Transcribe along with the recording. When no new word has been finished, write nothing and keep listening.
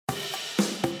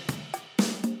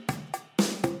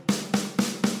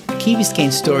Key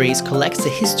Biscayne Stories collects the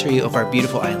history of our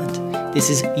beautiful island.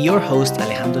 This is your host,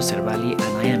 Alejandro Cervali,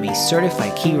 and I am a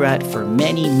certified key rat for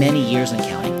many, many years and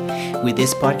counting. With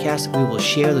this podcast, we will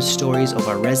share the stories of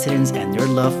our residents and their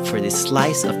love for this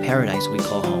slice of paradise we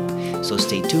call home. So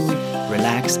stay tuned,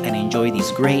 relax, and enjoy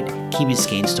these great Key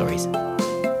Biscayne stories.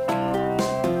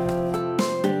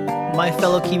 My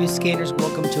fellow Key Biscayners,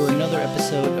 welcome to another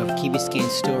episode of Key Biscayne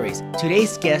Stories.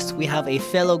 Today's guest, we have a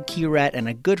fellow Key rat and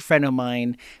a good friend of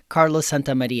mine, Carlos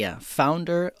Santamaria,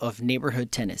 founder of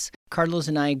Neighborhood Tennis. Carlos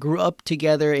and I grew up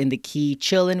together in the Key,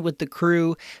 chilling with the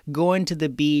crew, going to the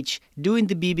beach, doing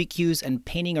the BBQs, and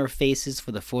painting our faces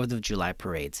for the 4th of July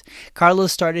parades.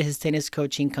 Carlos started his tennis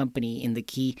coaching company in the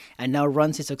Key and now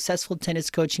runs a successful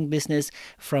tennis coaching business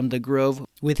from the Grove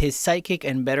with his sidekick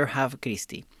and better half,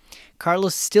 Christy.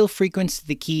 Carlos still frequents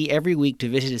the Key every week to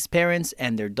visit his parents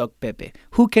and their dog Pepe.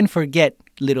 Who can forget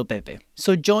little Pepe?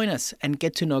 So join us and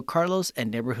get to know Carlos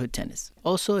and Neighborhood Tennis.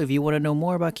 Also, if you want to know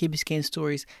more about Key Biscayne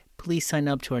Stories, please sign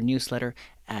up to our newsletter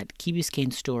at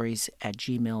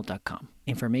keybiscaynestories@gmail.com.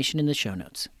 Information in the show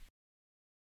notes.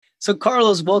 So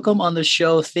Carlos, welcome on the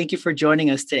show. Thank you for joining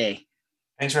us today.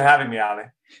 Thanks for having me, Ali.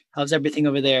 How's everything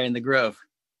over there in the Grove?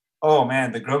 Oh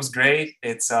man, the Grove's great.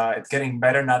 It's getting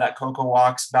better now that Coco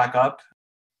Walk's back up.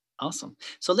 Awesome.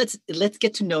 So let's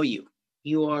get to know you.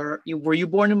 Were you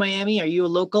born in Miami? Are you a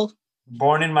local?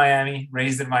 Born in Miami,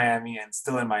 raised in Miami, and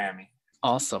still in Miami.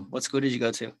 Awesome. What school did you go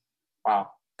to?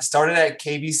 Wow. I started at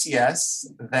KBCS.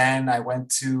 Then I went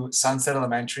to Sunset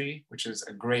Elementary, which is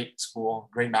a great school,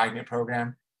 great magnet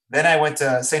program. Then I went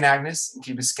to St. Agnes in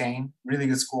Key Biscayne, really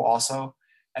good school also.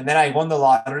 And then I won the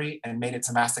lottery and made it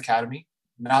to Mass Academy.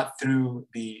 Not through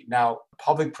the now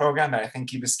public program that I think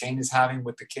Key Biscayne is having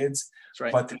with the kids,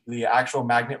 right, but through the actual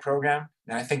magnet program.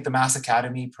 And I think the Mass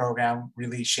Academy program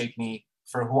really shaped me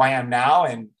for who I am now.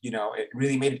 And, it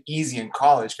really made it easy in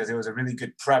college because it was a really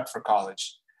good prep for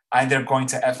college. I ended up going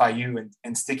to FIU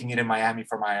and sticking it in Miami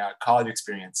for my college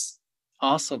experience.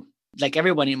 Awesome. Like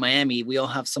everyone in Miami, we all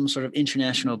have some sort of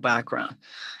international background.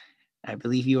 I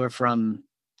believe you are from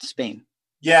Spain.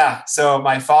 Yeah, so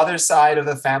my father's side of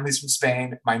the family is from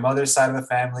Spain. My mother's side of the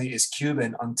family is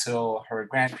Cuban until her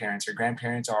grandparents. Her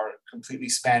grandparents are completely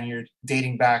Spaniard,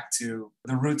 dating back to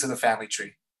the roots of the family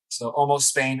tree. So almost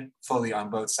Spain fully on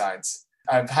both sides.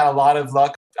 I've had a lot of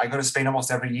luck. I go to Spain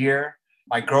almost every year.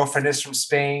 My girlfriend is from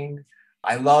Spain.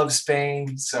 I love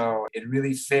Spain. So it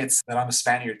really fits that I'm a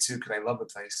Spaniard too because I love the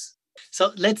place.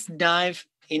 So let's dive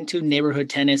into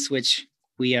Neighborhood Tennis, which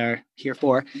we are here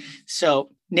for. So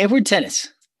Neighborhood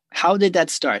Tennis, how did that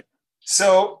start?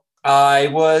 So I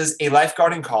was a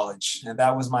lifeguard in college, and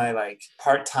that was my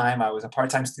part-time. I was a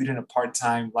part-time student, a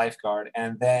part-time lifeguard,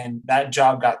 and then that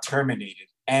job got terminated.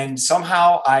 And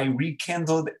somehow I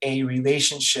rekindled a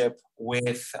relationship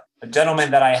with a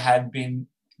gentleman that I had been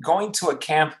going to a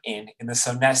camp in the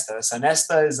Sonesta.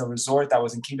 Sonesta is a resort that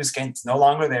was in Key Biscayne. It's no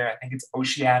longer there. I think it's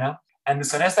Oceana. And the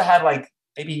Sonesta had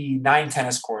maybe 9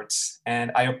 tennis courts.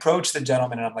 And I approached the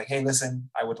gentleman and I'm like, hey, listen,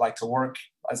 I would like to work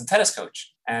as a tennis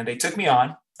coach. And they took me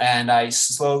on and I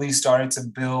slowly started to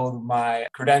build my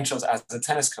credentials as a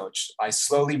tennis coach. I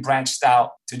slowly branched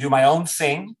out to do my own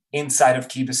thing inside of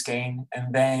Key Biscayne.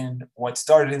 And then what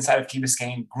started inside of Key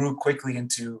Biscayne grew quickly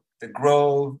into the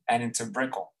Grove and into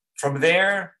Brickell. From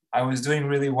there, I was doing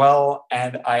really well.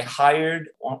 And I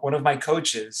hired one of my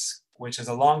coaches, which is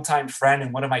a longtime friend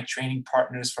and one of my training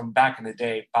partners from back in the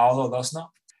day, Paolo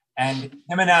Losno. And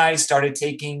him and I started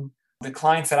taking the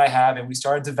clients that I have and we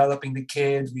started developing the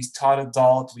kids. We taught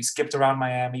adults. We skipped around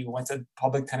Miami. We went to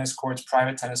public tennis courts,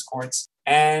 private tennis courts.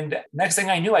 And next thing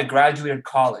I knew, I graduated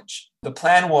college. The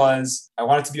plan was I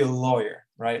wanted to be a lawyer,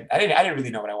 right? I didn't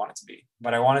really know what I wanted to be,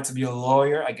 but I wanted to be a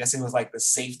lawyer. I guess it was like the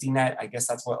safety net. I guess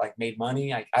that's what made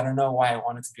money. I don't know why I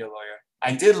wanted to be a lawyer.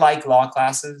 I did like law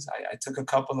classes. I took a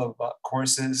couple of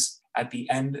courses at the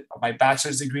end of my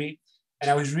bachelor's degree, and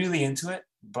I was really into it.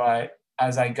 But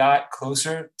as I got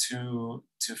closer to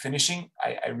finishing,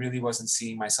 I really wasn't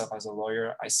seeing myself as a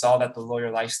lawyer. I saw that the lawyer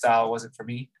lifestyle wasn't for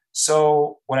me.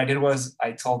 So what I did was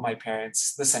I told my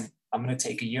parents, listen, I'm going to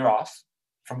take a year off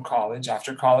from college.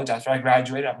 After I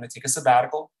graduated, I'm going to take a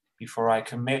sabbatical before I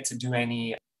commit to do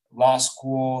any law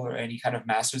school or any kind of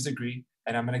master's degree.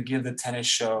 And I'm going to give the tennis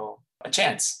show a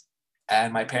chance.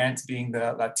 And my parents, being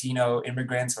the Latino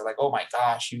immigrants, are like, oh my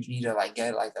gosh, you need to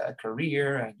get a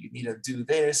career and you need to do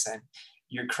this and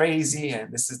you're crazy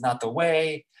and this is not the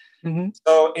way. Mm-hmm.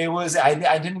 So it was, I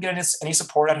didn't get any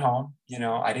support at home.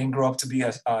 I didn't grow up to be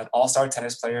an all-star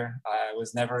tennis player. I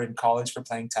was never in college for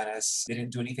playing tennis.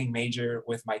 Didn't do anything major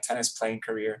with my tennis playing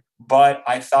career. But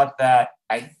I thought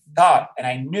and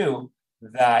I knew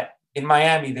that in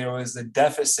Miami, there was a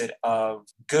deficit of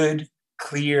good,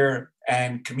 clear,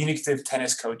 and communicative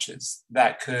tennis coaches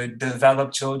that could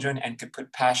develop children and could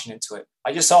put passion into it.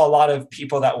 I just saw a lot of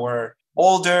people that were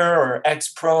older or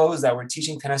ex-pros that were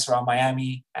teaching tennis around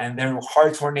Miami, and they were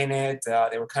hard-torn in it.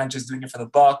 They were kind of just doing it for the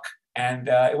buck. And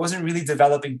it wasn't really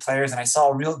developing players. And I saw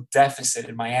a real deficit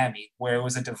in Miami where it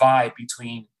was a divide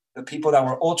between the people that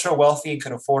were ultra wealthy and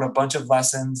could afford a bunch of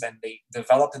lessons and they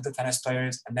developed into tennis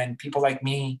players. And then people like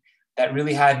me that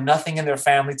really had nothing in their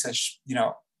family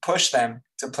to, push them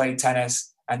to play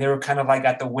tennis. And they were kind of like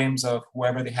at the whims of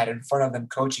whoever they had in front of them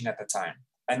coaching at the time.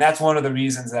 And that's one of the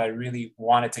reasons that I really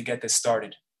wanted to get this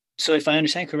started. So if I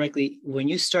understand correctly, when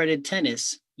you started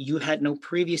tennis, you had no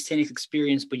previous tennis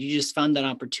experience, but you just found that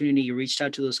opportunity. You reached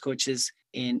out to those coaches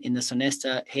in the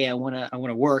Sonesta. Hey, I want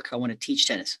to work. I want to teach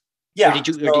tennis. Yeah. Or did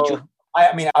you?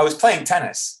 I was playing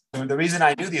tennis. The reason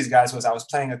I knew these guys was I was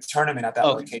playing a tournament at that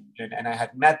location and I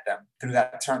had met them through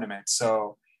that tournament.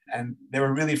 And they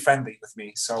were really friendly with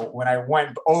me. So when I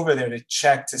went over there to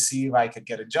check to see if I could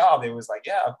get a job, it was like,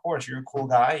 yeah, of course, you're a cool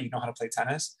guy. You know how to play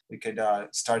tennis. We could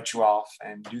start you off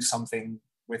and do something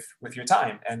with your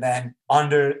time. And then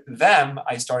under them,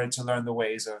 I started to learn the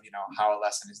ways of, how a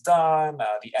lesson is done,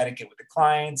 the etiquette with the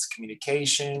clients,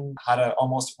 communication, how to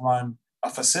almost run a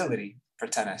facility for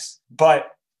tennis.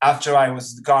 But after I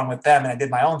was gone with them and I did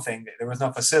my own thing, there was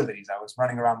no facilities. I was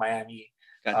running around Miami,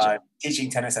 teaching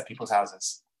tennis at people's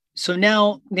houses. So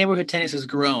now neighborhood tennis has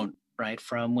grown, right?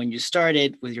 From when you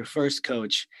started with your first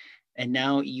coach, and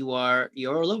now you're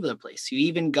all over the place. You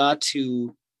even got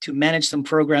to manage some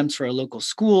programs for a local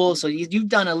school. So you've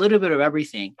done a little bit of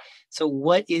everything. So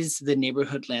what is the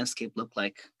neighborhood landscape look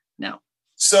like now?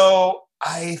 So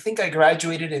I think I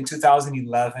graduated in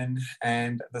 2011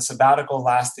 and the sabbatical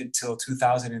lasted till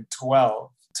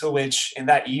 2012, to which in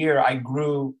that year I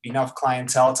grew enough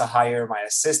clientele to hire my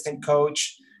assistant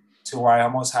coach to where I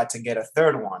almost had to get a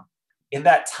third one. In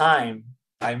that time,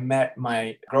 I met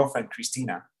my girlfriend,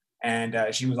 Christina, and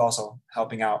she was also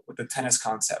helping out with the tennis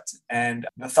concept. And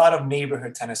the thought of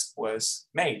neighborhood tennis was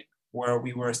made, where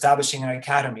we were establishing an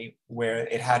academy where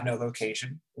it had no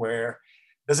location, where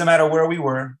doesn't matter where we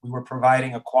were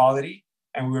providing a quality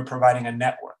and we were providing a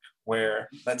network where,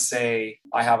 let's say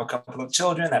I have a couple of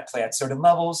children that play at certain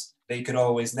levels, they could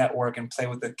always network and play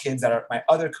with the kids that my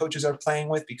other coaches are playing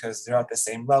with because they're at the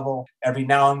same level. Every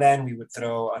now and then we would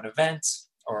throw an event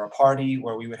or a party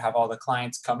where we would have all the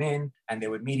clients come in and they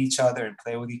would meet each other and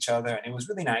play with each other. And it was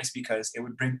really nice because it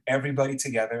would bring everybody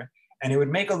together and it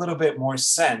would make a little bit more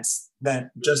sense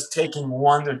than just taking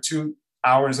 1 or 2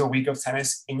 hours a week of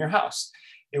tennis in your house.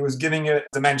 It was giving it a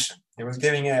dimension. It was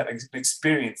giving it an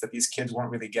experience that these kids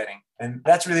weren't really getting. And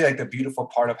that's really like the beautiful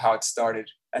part of how it started.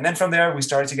 And then from there, we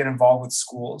started to get involved with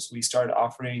schools. We started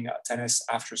offering tennis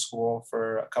after school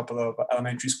for a couple of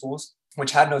elementary schools,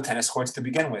 which had no tennis courts to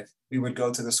begin with. We would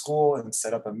go to the school and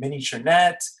set up a miniature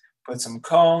net, put some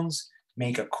cones,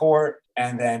 make a court,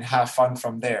 and then have fun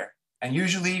from there. And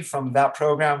usually from that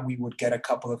program, we would get a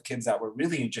couple of kids that were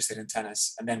really interested in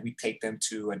tennis, and then we'd take them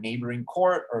to a neighboring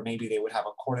court, or maybe they would have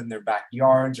a court in their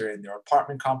backyards or in their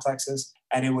apartment complexes.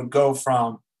 And it would go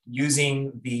from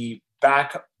using the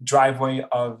back driveway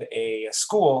of a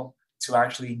school to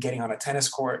actually getting on a tennis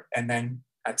court, and then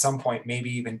at some point, maybe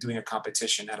even doing a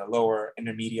competition at a lower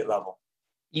intermediate level.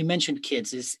 You mentioned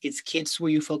kids. Is kids where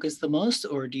you focus the most,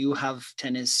 or do you have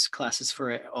tennis classes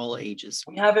for all ages?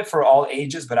 We have it for all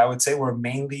ages, but I would say we're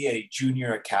mainly a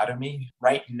junior academy.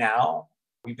 Right now,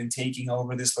 we've been taking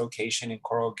over this location in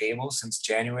Coral Gables since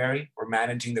January. We're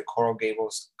managing the Coral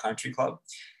Gables Country Club.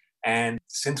 And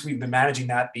since we've been managing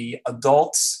that, the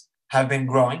adults have been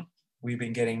growing. We've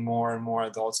been getting more and more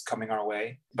adults coming our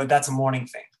way, but that's a morning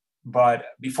thing. But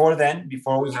before then,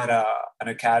 before we had a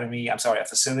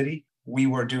facility, we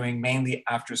were doing mainly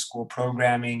after school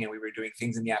programming and we were doing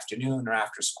things in the afternoon or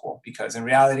after school because in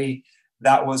reality,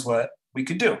 that was what we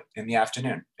could do in the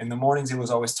afternoon. In the mornings, it was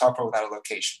always tougher without a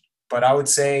location. But I would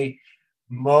say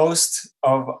most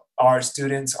of our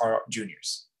students are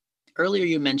juniors. Earlier,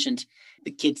 you mentioned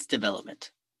the kids'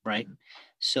 development, right?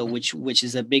 So which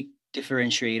is a big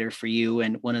differentiator for you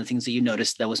and one of the things that you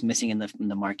noticed that was missing in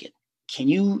the market. Can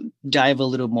you dive a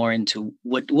little more into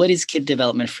what is kid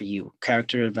development for you?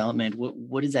 Character development,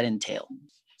 what does that entail?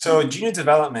 So junior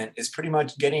development is pretty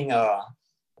much getting a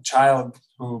child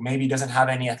who maybe doesn't have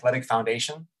any athletic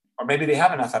foundation, or maybe they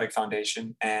have an athletic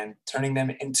foundation, and turning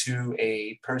them into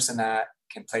a person that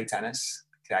can play tennis,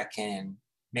 that can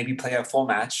maybe play a full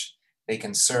match. They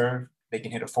can serve, they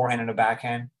can hit a forehand and a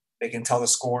backhand, they can tell the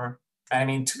score. I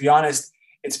mean, to be honest,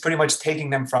 it's pretty much taking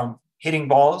them from hitting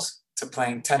balls to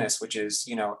playing tennis, which is,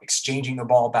 exchanging the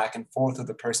ball back and forth with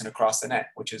the person across the net,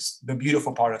 which is the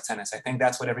beautiful part of tennis. I think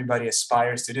that's what everybody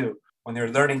aspires to do. When they're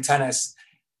learning tennis,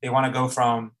 they want to go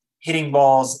from hitting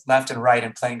balls left and right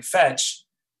and playing fetch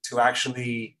to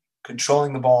actually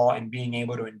controlling the ball and being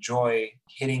able to enjoy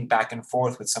hitting back and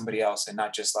forth with somebody else, and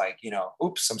not just like,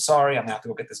 oops, I'm sorry, I'm gonna have to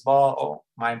go get this ball. Oh,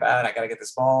 my bad, I gotta get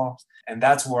this ball. And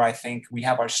that's where I think we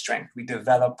have our strength. We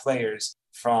develop players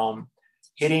from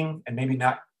hitting and maybe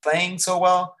not playing so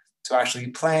well to actually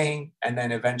playing and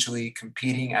then eventually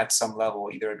competing at some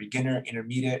level, either a beginner,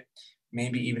 intermediate,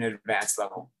 maybe even an advanced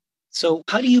level. So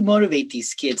how do you motivate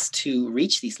these kids to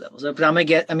reach these levels?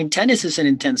 Tennis is an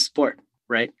intense sport,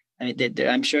 right?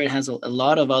 I'm sure it has a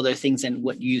lot of other things than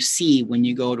what you see when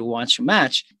you go to watch a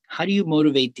match. How do you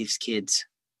motivate these kids?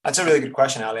 That's a really good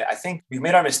question, Ali. I think we've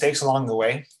made our mistakes along the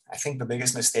way. I think the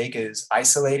biggest mistake is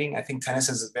isolating. I think tennis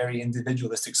is a very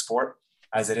individualistic sport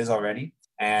as it is already.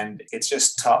 And it's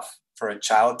just tough for a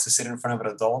child to sit in front of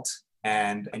an adult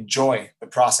and enjoy the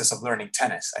process of learning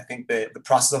tennis. I think that the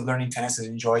process of learning tennis is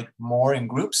enjoyed more in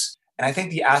groups. And I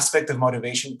think the aspect of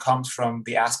motivation comes from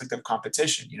the aspect of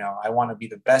competition. I want to be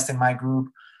the best in my group.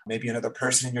 Maybe another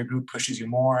person in your group pushes you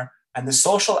more. And the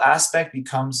social aspect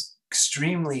becomes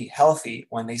extremely healthy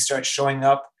when they start showing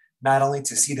up not only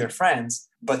to see their friends,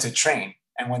 but to train.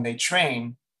 And when they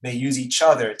train, they use each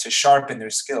other to sharpen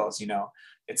their skills.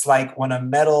 It's like when a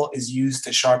metal is used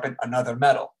to sharpen another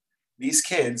metal. These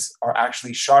kids are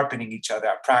actually sharpening each other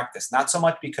at practice, not so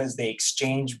much because they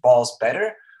exchange balls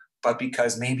better, but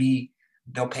because maybe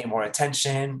they'll pay more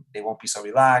attention, they won't be so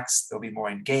relaxed, they'll be more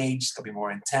engaged, they'll be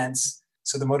more intense.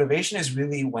 So the motivation is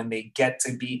really when they get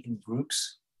to be in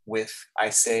groups with,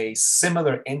 I say,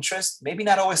 similar interests, maybe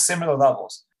not always similar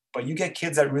levels, but you get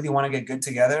kids that really want to get good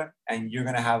together, and you're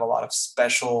going to have a lot of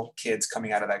special kids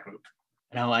coming out of that group.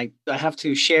 Now, I have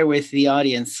to share with the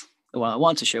audience, I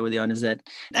want to share with the audience that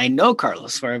I know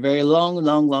Carlos for a very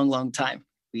long time.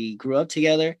 We grew up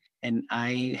together, and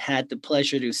I had the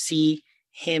pleasure to see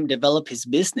him develop his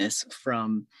business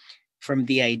from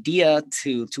the idea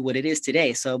to what it is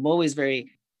today. So I'm always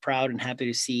very proud and happy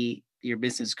to see your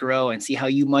business grow and see how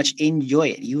you much enjoy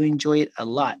it. You enjoy it a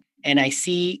lot. And I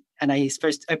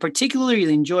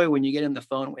particularly enjoy when you get on the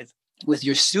phone with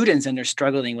your students and they're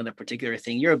struggling with a particular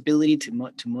thing. Your ability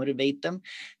to motivate them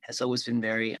has always been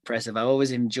very impressive. I've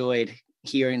always enjoyed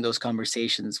hearing those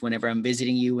conversations whenever I'm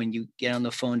visiting you and you get on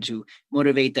the phone to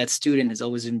motivate that student has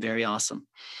always been very awesome.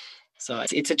 So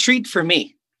it's a treat for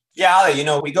me. Yeah,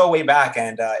 Ali, we go way back,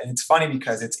 and it's funny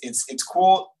because it's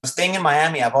cool. Staying in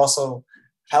Miami, I've also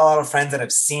had a lot of friends that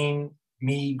have seen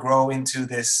me grow into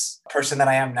this person that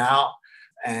I am now.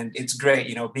 And it's great,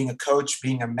 being a coach,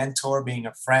 being a mentor, being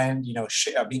a friend,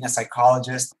 being a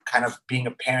psychologist, kind of being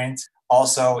a parent.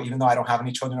 Also, even though I don't have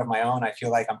any children of my own, I feel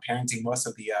like I'm parenting most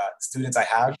of the students I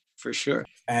have. For sure.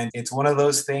 And it's one of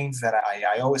those things that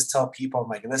I always tell people, I'm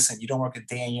like, listen, you don't work a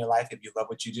day in your life if you love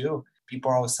what you do. People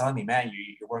are always telling me, man,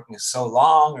 you're working so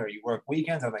long, or you work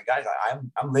weekends. I'm like, guys,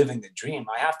 I'm living the dream.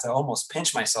 I have to almost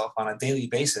pinch myself on a daily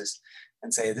basis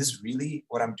and say, this is really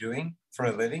what I'm doing for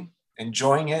a living,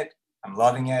 enjoying it. I'm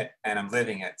loving it and I'm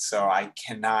living it. So I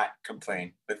cannot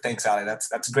complain. But thanks, Ali.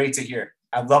 That's great to hear.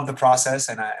 I love the process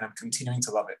and I'm continuing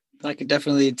to love it. I could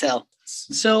definitely tell.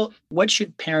 So what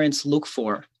should parents look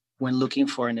for when looking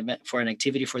for an event, for an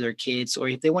activity for their kids, or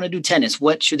if they want to do tennis,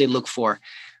 what should they look for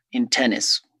in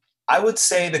tennis? I would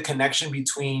say the connection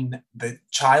between the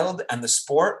child and the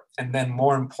sport, and then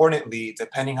more importantly,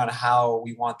 depending on how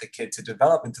we want the kid to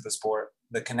develop into the sport,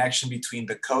 the connection between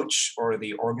the coach or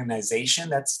the organization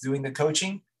that's doing the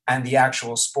coaching and the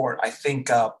actual sport. I think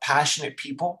passionate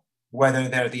people, whether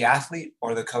they're the athlete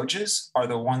or the coaches, are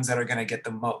the ones that are going to get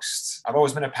the most. I've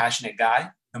always been a passionate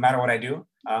guy, no matter what I do.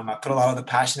 I put a lot of the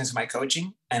passion into my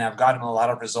coaching, and I've gotten a lot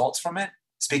of results from it.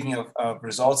 Speaking of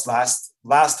results,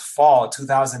 last fall,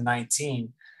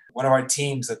 2019, one of our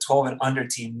teams, the 12 and under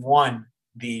team, won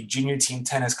the junior team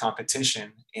tennis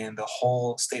competition in the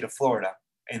whole state of Florida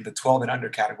in the 12 and under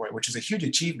category, which is a huge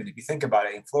achievement. If you think about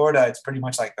it, in Florida, it's pretty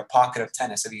much like the pocket of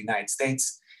tennis of the United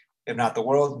States, if not the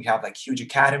world. We have like huge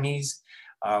academies.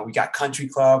 We got country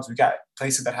clubs. We got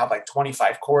places that have like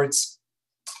 25 courts.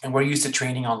 And we're used to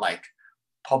training on like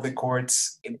public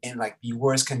courts in like the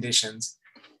worst conditions.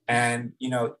 And,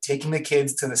 taking the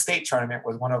kids to the state tournament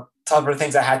was one of the tougher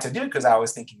things I had to do, because I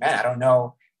was thinking, man, I don't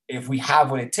know if we have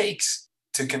what it takes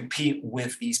to compete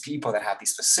with these people that have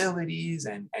these facilities.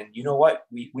 And you know what?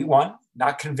 We won,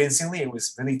 not convincingly. It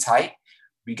was really tight.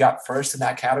 We got first in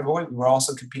that category. We were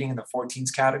also competing in the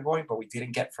 14s category, but we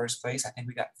didn't get first place. I think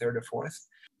we got third or fourth.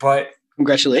 But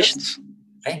congratulations.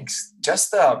 Thanks.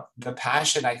 Just the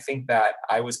passion I think that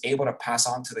I was able to pass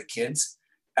on to the kids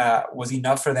was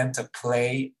enough for them to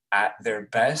play at their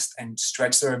best and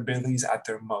stretch their abilities at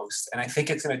their most. And I think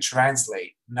it's going to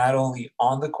translate not only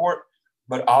on the court,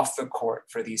 but off the court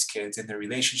for these kids in their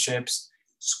relationships,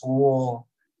 school,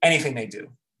 anything they do.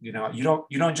 You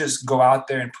don't just go out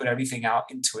there and put everything out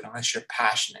into it unless you're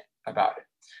passionate about it.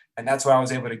 And that's what I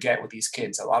was able to get with these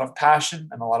kids, a lot of passion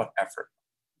and a lot of effort.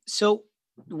 So,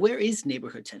 where is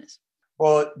neighborhood tennis?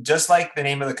 Well, just like the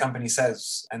name of the company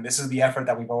says, and this is the effort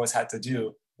that we've always had to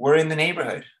do, we're in the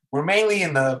neighborhood. We're mainly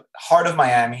in the heart of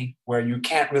Miami, where you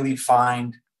can't really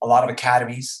find a lot of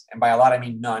academies. And by a lot, I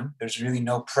mean none. There's really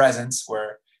no presence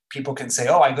where people can say,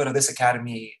 oh, I go to this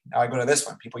academy, I go to this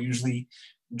one. People usually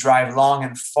drive long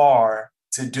and far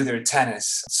to do their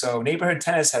tennis. So neighborhood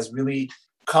tennis has really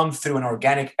come through an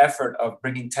organic effort of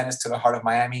bringing tennis to the heart of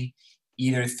Miami,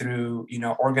 either through,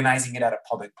 organizing it at a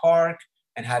public park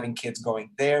and having kids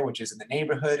going there, which is in the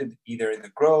neighborhood, either in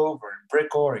the Grove or in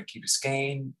Brickell or in Key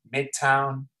Biscayne,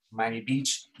 Midtown, Miami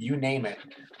Beach, you name it.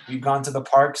 We've gone to the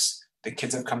parks. The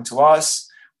kids have come to us.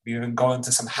 We've even gone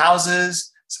to some houses,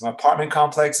 some apartment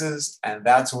complexes, and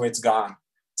that's where it's gone,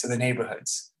 to the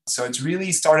neighborhoods. So it's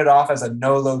really started off as a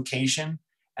no location,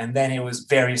 and then it was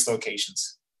various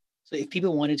locations. So if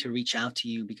people wanted to reach out to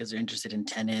you because they're interested in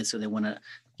tennis or they want to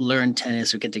learn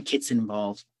tennis or get their kids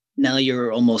involved, now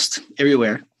you're almost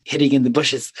everywhere, hitting in the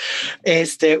bushes.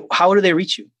 How do they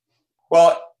reach you?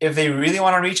 Well, if they really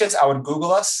want to reach us, I would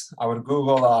Google us. I would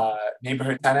Google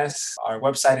neighborhood tennis. Our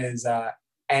website is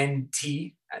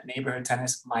nt at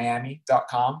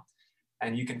neighborhoodtennismiami.com.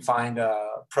 And you can find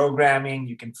programming.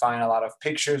 You can find a lot of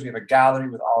pictures. We have a gallery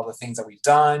with all the things that we've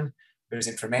done. There's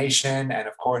information. And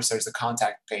of course, there's the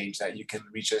contact page that you can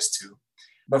reach us to.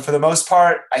 But for the most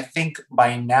part, I think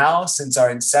by now, since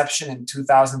our inception in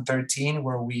 2013,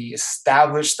 where we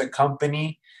established the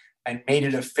company and made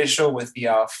it official with the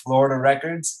Florida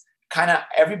records, kind of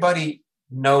everybody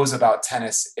knows about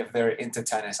tennis if they're into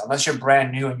tennis. Unless you're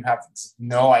brand new and you have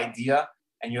no idea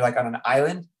and you're like on an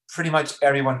island, pretty much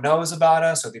everyone knows about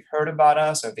us or they've heard about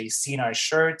us or they've seen our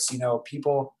shirts.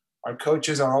 Our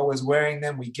coaches are always wearing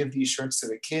them. We give these shirts to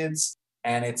the kids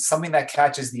and it's something that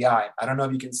catches the eye. I don't know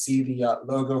if you can see the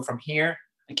logo from here.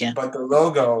 I can. But the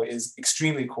logo is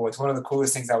extremely cool. It's one of the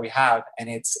coolest things that we have. And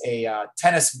it's a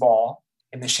tennis ball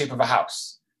in the shape of a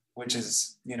house, which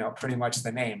is, pretty much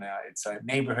the name. It's a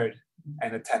neighborhood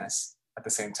and a tennis at the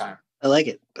same time. I like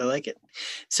it.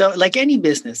 So like any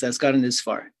business that's gotten this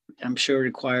far, I'm sure it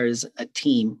requires a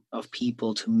team of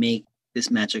people to make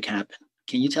this magic happen.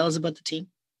 Can you tell us about the team?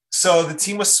 So the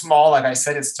team was small. Like I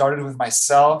said, it started with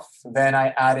myself. Then I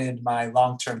added my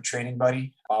long-term training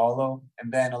buddy, Paolo.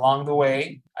 And then along the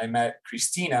way, I met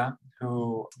Christina,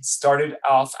 who started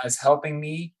off as helping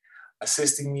me,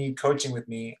 assisting me, coaching with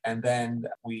me. And then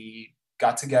we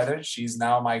got together. She's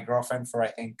now my girlfriend for, I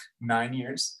think, 9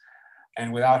 years.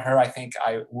 And without her, I think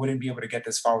I wouldn't be able to get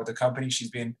this far with the company. She's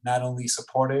been not only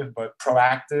supportive, but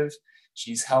proactive.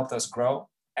 She's helped us grow.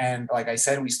 And like I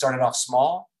said, we started off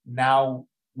small. Now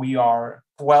we are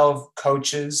 12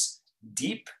 coaches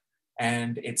deep.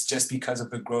 And it's just because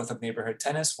of the growth of neighborhood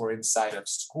tennis. We're inside of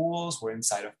schools, we're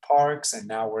inside of parks, and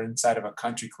now we're inside of a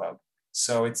country club.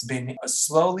 So it's been a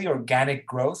slowly organic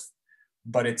growth,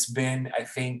 but it's been, I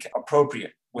think,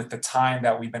 appropriate with the time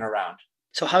that we've been around.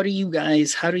 So how do you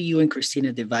and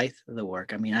Christina divide the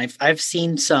work? I mean, I've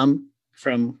seen some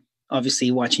from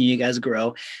obviously watching you guys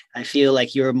grow. I feel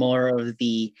like you're more of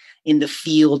the in the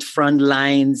field, front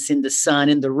lines, in the sun,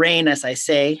 in the rain, as I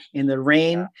say, in the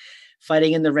rain,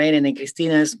 fighting in the rain. And then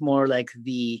Christina is more like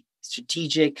the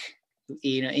strategic,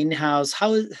 in-house.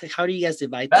 How do you guys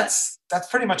divide that? That's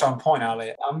pretty much on point,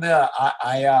 Ali. I'm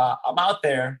out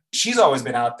there. She's always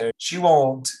been out there. She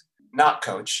won't not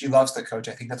coach. She loves to coach.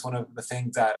 I think that's one of the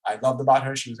things that I loved about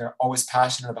her. She was always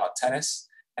passionate about tennis.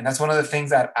 And that's one of the things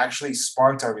that actually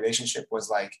sparked our relationship was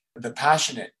like the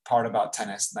passionate part about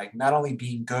tennis, like not only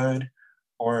being good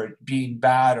or being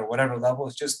bad or whatever level,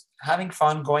 it's just having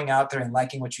fun, going out there and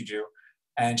liking what you do.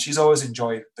 And she's always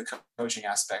enjoyed the coaching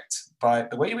aspect.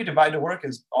 But the way we divide the work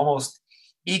is almost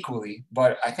equally,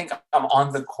 but I think I'm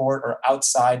on the court or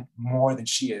outside more than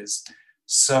she is.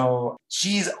 So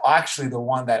she's actually the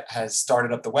one that has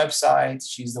started up the website.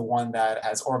 She's the one that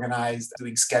has organized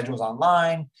doing schedules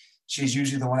online. She's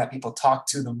usually the one that people talk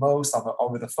to the most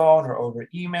over the phone or over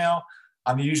email.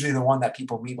 I'm usually the one that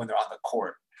people meet when they're on the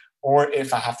court or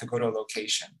if I have to go to a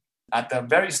location. At the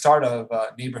very start of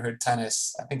neighborhood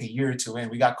tennis, I think a year or two in,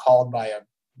 we got called by a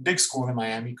big school in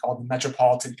Miami called the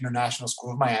Metropolitan International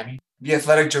School of Miami. The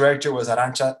athletic director was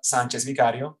Arantxa Sanchez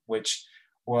Vicario, which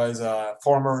was a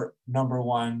former number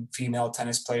one female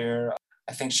tennis player.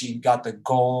 I think she got the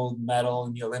gold medal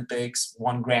in the Olympics,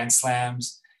 won Grand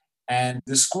Slams. And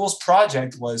the school's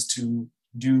project was to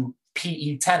do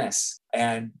PE tennis.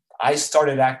 And I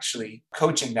started actually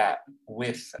coaching that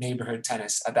with neighborhood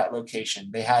tennis at that location.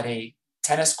 They had a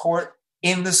tennis court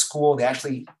in the school. They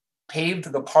actually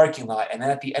paved the parking lot. And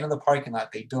then at the end of the parking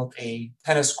lot, they built a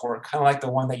tennis court, kind of like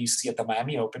the one that you see at the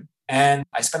Miami Open. And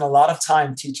I spent a lot of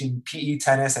time teaching PE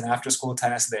tennis and after school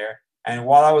tennis there. And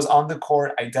while I was on the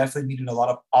court, I definitely needed a lot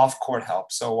of off court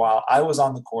help. So while I was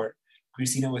on the court,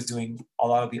 Christina was doing a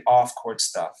lot of the off court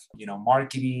stuff,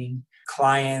 marketing,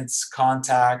 clients,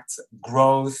 contact,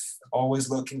 growth, always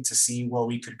looking to see where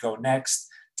we could go next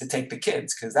to take the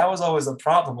kids. Because that was always a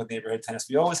problem with neighborhood tennis.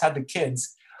 We always had the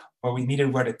kids, but we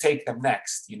needed where to take them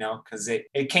next, because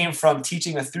it came from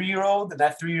teaching a 3-year-old, and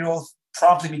that 3-year-old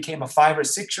promptly became a 5 or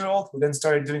 6-year-old who then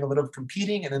started doing a little of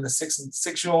competing. And then the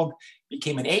 6-year-old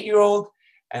became an 8-year-old.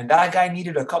 And that guy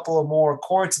needed a couple of more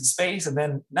courts and space. And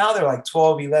then now they're like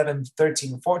 12, 11,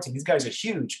 13, 14. These guys are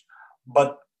huge.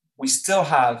 But we still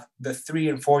have the 3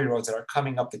 and 4-year-olds that are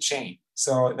coming up the chain.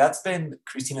 So that's been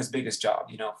Christina's biggest job,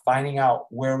 finding out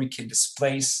where we can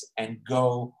displace and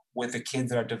go with the kids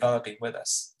that are developing with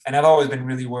us. And I've always been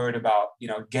really worried about,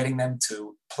 getting them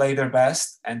to play their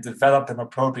best and develop them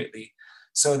appropriately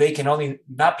so they can only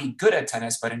not be good at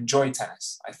tennis, but enjoy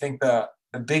tennis. I think the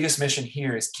biggest mission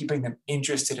here is keeping them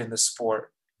interested in the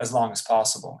sport as long as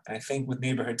possible. And I think with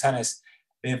neighborhood tennis,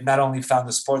 they've not only found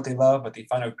the sport they love, but they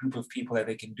found a group of people that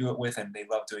they can do it with and they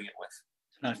love doing it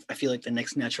with. I feel like the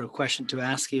next natural question to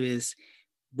ask you is,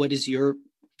 what is your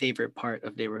favorite part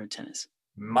of neighborhood tennis?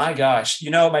 My gosh,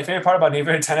 my favorite part about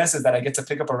neighborhood tennis is that I get to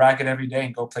pick up a racket every day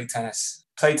and go play tennis.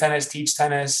 Play tennis, teach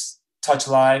tennis, touch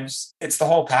lives. It's the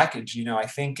whole package. I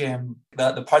think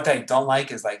the part that I don't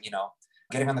like is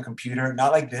getting on the computer,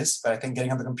 not like this, but I think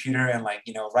getting on the computer and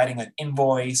writing an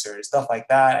invoice or stuff like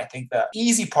that. I think the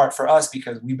easy part for us,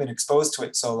 because we've been exposed to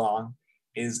it so long,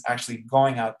 is actually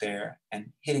going out there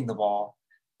and hitting the ball,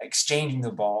 exchanging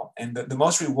the ball. And the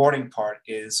most rewarding part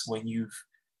is when you've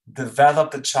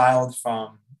developed a child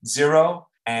from zero,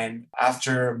 and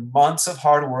after months of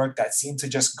hard work that seem to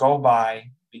just go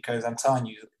by, because I'm telling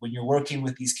you, when you're working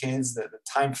with these kids, the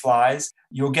time flies.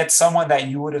 You'll get someone that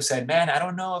you would have said, man, I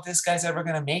don't know if this guy's ever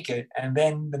going to make it. And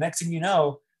then the next thing you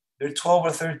know, they're 12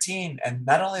 or 13. And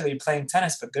not only are they playing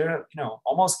tennis, but they're,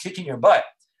 almost kicking your butt.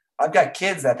 I've got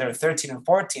kids that they're 13 and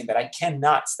 14 that I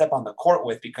cannot step on the court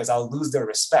with because I'll lose their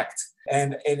respect.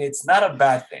 And it's not a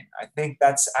bad thing. I think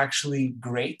that's actually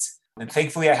great. And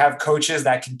thankfully, I have coaches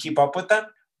that can keep up with them.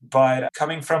 But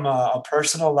coming from a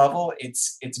personal level,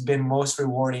 it's been most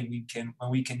rewarding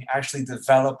when we can actually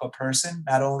develop a person,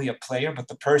 not only a player, but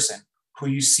the person who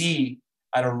you see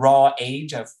at a raw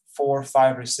age of 4,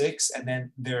 5, or 6, and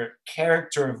then their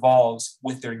character evolves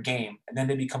with their game. And then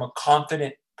they become a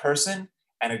confident person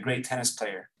and a great tennis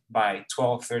player by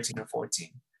 12, 13, or 14.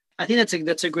 I think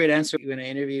that's a great answer. When I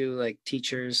interview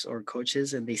teachers or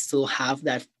coaches and they still have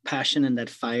that passion and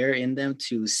that fire in them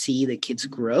to see the kids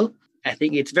grow, I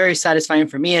think it's very satisfying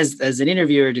for me as an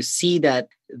interviewer to see that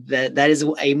is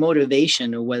a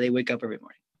motivation of why they wake up every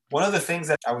morning. One of the things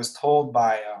that I was told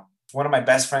by one of my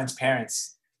best friend's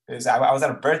parents is I was at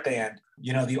a birthday, and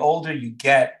the older you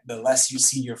get, the less you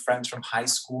see your friends from high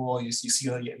school. You see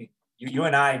you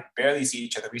and I barely see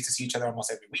each other. We used to see each other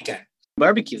almost every weekend.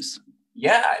 Barbecues.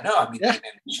 Yeah, I know.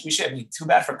 Too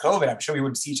bad for COVID. I'm sure we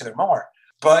would see each other more.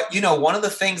 But, one of the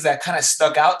things that kind of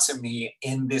stuck out to me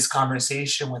in this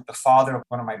conversation with the father of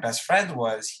one of my best friends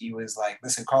was, he was like,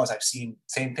 listen, Carlos, I've seen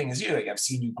same thing as you. I've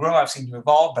seen you grow, I've seen you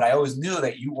evolve, but I always knew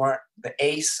that you weren't the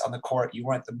ace on the court. You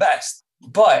weren't the best.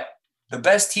 But the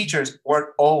best teachers weren't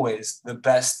always the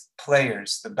best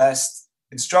players. The best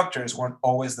instructors weren't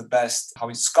always the best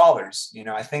scholars.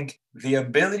 I think the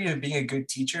ability of being a good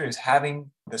teacher is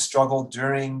having the struggle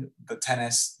during the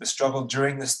tennis, the struggle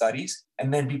during the studies.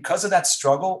 And then because of that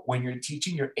struggle, when you're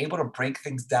teaching, you're able to break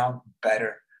things down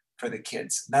better for the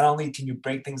kids. Not only can you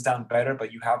break things down better,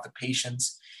 but you have the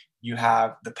patience, you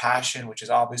have the passion, which is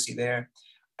obviously there.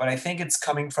 But I think it's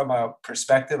coming from a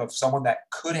perspective of someone that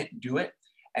couldn't do it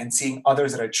and seeing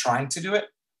others that are trying to do it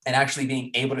and actually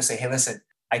being able to say, hey, listen,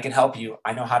 I can help you.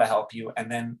 I know how to help you. And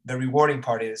then the rewarding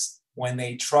part is when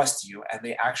they trust you and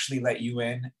they actually let you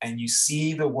in and you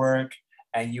see the work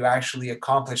and you actually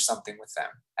accomplish something with them.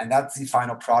 And that's the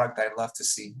final product that I'd love to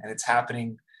see. And it's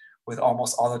happening with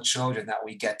almost all the children that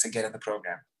we get in the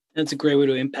program. That's a great way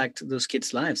to impact those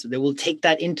kids' lives. They will take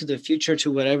that into the future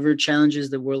to whatever challenges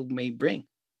the world may bring.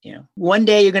 One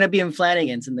day you're going to be in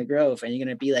Flanagan's in the Grove and you're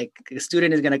going to be like, a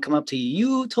student is going to come up to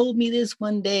you. You told me this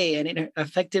one day and it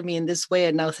affected me in this way.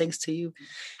 And now thanks to you,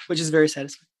 which is very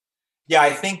satisfying. Yeah,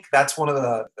 I think that's one of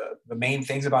the main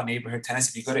things about neighborhood tennis.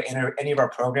 If you go to any of our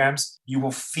programs, you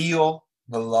will feel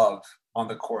the love on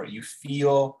the court. You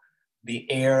feel the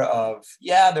air of,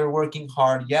 yeah, they're working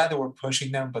hard. Yeah, they were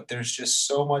pushing them, but there's just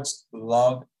so much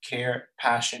love, care,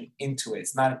 passion into it.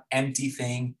 It's not an empty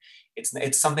thing.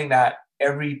 It's something that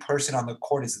every person on the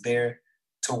court is there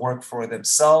to work for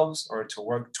themselves or to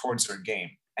work towards their game.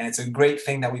 And it's a great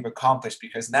thing that we've accomplished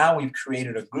because now we've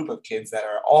created a group of kids that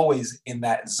are always in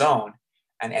that zone.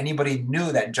 And anybody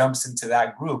new that jumps into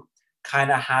that group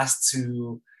kind of has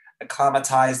to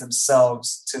acclimatize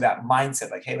themselves to that mindset.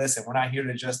 Like, hey, listen, we're not here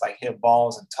to just like hit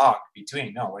balls and talk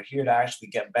between. No, we're here to actually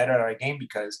get better at our game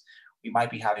because we might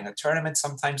be having a tournament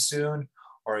sometime soon.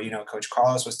 Or, Coach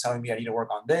Carlos was telling me I need to work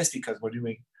on this because we're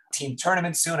doing team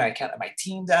tournament soon. I can't let my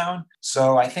team down.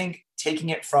 So I think taking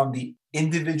it from the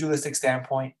individualistic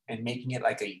standpoint and making it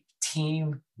like a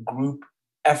team group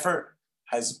effort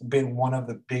has been one of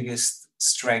the biggest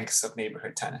strengths of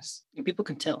neighborhood tennis. People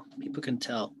can tell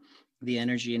the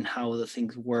energy and how the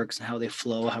things works and how they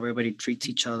flow, how everybody treats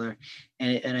each other.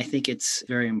 And I think it's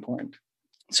very important.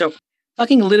 So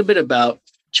talking a little bit about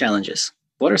challenges,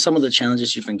 what are some of the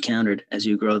challenges you've encountered as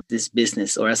you grow this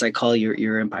business, or as I call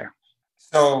your empire?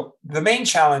 So the main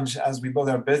challenge as we build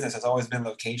our business has always been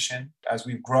location. As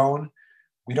we've grown,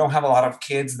 we don't have a lot of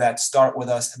kids that start with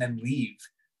us and then leave.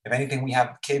 If anything, we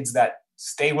have kids that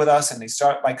stay with us and they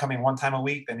start by coming one time a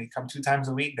week, then they come 2 times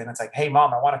a week. Then it's like, hey,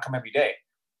 mom, I want to come every day.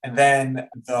 And then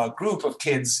the group of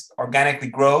kids organically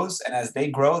grows. And as they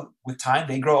grow with time,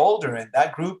 they grow older. And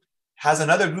that group has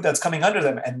another group that's coming under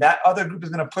them. And that other group is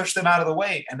going to push them out of the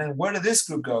way. And then where do this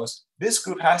group goes? This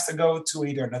group has to go to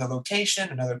either another location,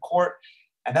 another court.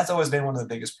 And that's always been one of the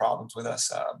biggest problems with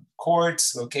us,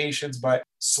 courts, locations. But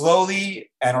slowly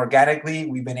and organically,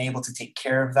 we've been able to take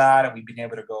care of that. And we've been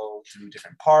able to go through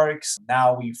different parks.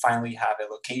 Now we finally have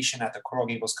a location at the Coral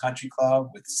Gables Country Club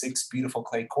with 6 beautiful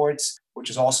clay courts, which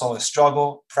is also a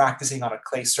struggle. Practicing on a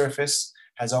clay surface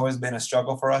has always been a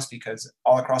struggle for us because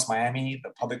all across Miami, the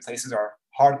public places are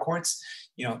hard courts.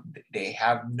 They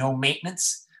have no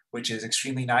maintenance, which is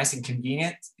extremely nice and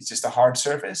convenient. It's just a hard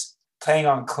surface. Playing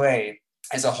on clay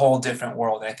is a whole different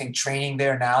world. And I think training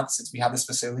there now, since we have this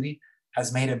facility,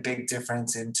 has made a big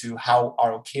difference into how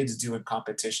our kids do in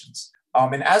competitions.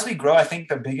 And as we grow, I think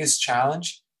the biggest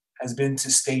challenge has been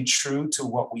to stay true to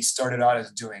what we started out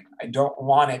as doing. I don't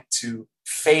want it to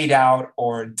fade out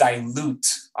or dilute.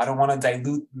 I don't want to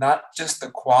dilute not just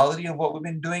the quality of what we've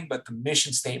been doing, but the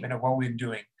mission statement of what we've been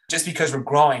doing. Just because we're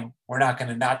growing, we're not going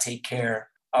to not take care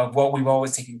of what we've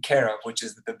always taken care of, which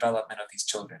is the development of these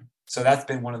children. So that's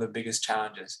been one of the biggest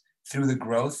challenges. Through the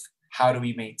growth, how do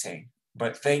we maintain?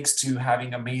 But thanks to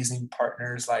having amazing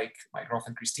partners like my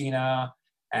girlfriend, Christina,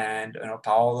 and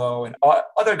Paolo, and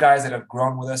other guys that have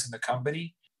grown with us in the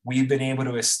company, we've been able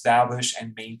to establish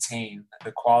and maintain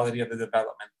the quality of the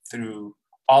development through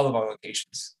all of our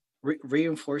locations.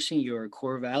 Reinforcing your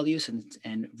core values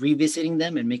and revisiting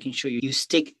them and making sure you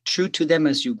stick true to them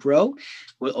as you grow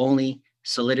will only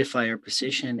solidify your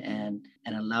position and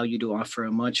allow you to offer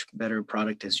a much better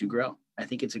product as you grow. I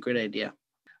think it's a great idea.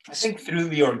 I think through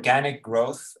the organic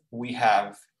growth, we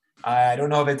have, I don't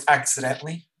know if it's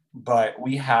accidentally, but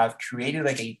we have created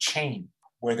like a chain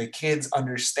where the kids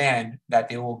understand that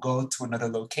they will go to another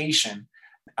location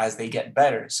as they get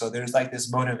better. So there's like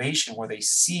this motivation where they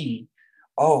see,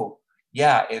 oh,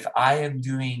 yeah, if I am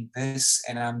doing this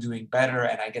and I'm doing better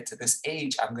and I get to this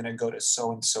age, I'm going to go to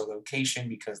so-and-so location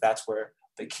because that's where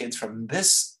the kids from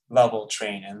this level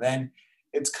train. And then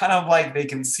it's kind of like they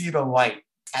can see the light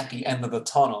at the end of the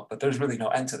tunnel, but there's really no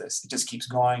end to this. It just keeps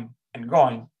going and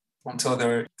going until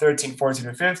they're 13, 14,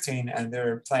 or 15, and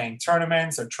they're playing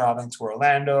tournaments, they're traveling to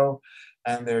Orlando,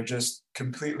 and they're just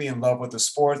completely in love with the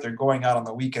sport. They're going out on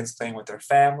the weekends playing with their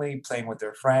family, playing with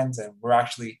their friends, and we're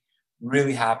actually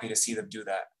really happy to see them do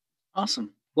that.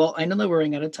 Awesome. Well, I know that we're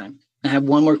running out of time. I have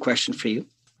one more question for you.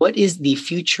 What is the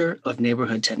future of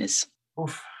neighborhood tennis?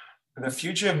 Oof. The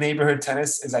future of neighborhood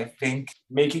tennis is, I think,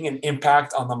 making an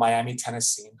impact on the Miami tennis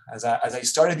scene. As I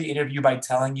started the interview by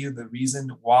telling you, the reason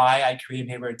why I created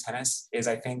neighborhood tennis is,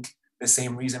 I think, the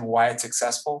same reason why it's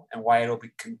successful and why it'll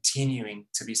be continuing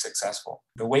to be successful.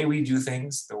 The way we do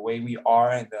things, the way we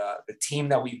are, and the team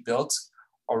that we've built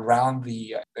around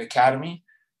the academy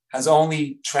has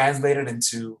only translated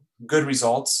into good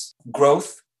results,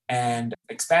 growth, and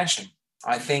expansion.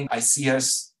 I think I see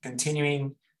us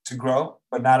continuing to grow,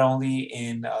 but not only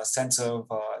in a sense of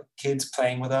kids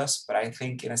playing with us, but I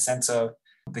think in a sense of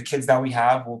The kids that we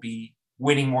have will be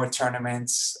winning more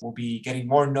tournaments, will be getting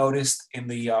more noticed in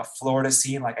the Florida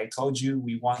scene. Like I told you,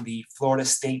 we won the Florida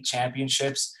State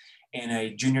Championships in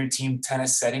a junior team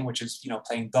tennis setting, which is,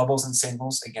 playing doubles and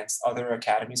singles against other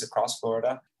academies across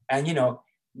Florida. And,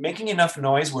 making enough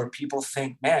noise where people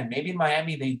think, man, maybe in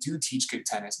Miami they do teach good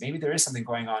tennis. Maybe there is something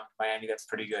going on in Miami that's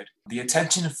pretty good. The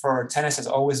attention for tennis has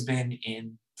always been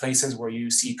in places where you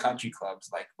see country clubs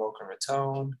like Boca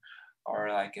Raton or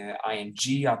like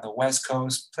IMG on the West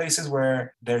Coast, places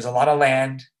where there's a lot of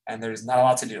land and there's not a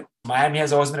lot to do. Miami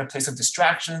has always been a place of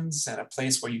distractions and a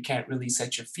place where you can't really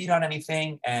set your feet on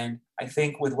anything. And I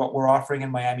think with what we're offering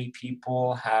in Miami,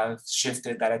 people have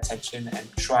shifted that attention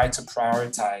and tried to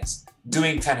prioritize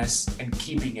doing tennis and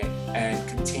keeping it and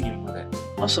continuing with it.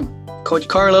 Awesome. Coach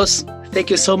Carlos, thank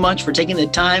you so much for taking the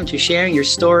time to sharing your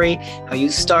story, how you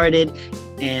started,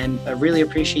 and I really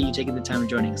appreciate you taking the time and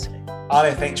joining us today.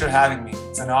 Ale, thanks for having me.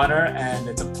 It's an honor and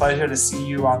it's a pleasure to see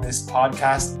you on this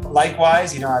podcast.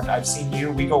 Likewise, I've seen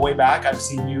you, we go way back. I've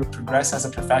seen you progress as a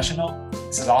professional.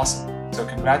 This is awesome. So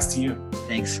congrats to you.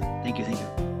 Thanks. Thank you.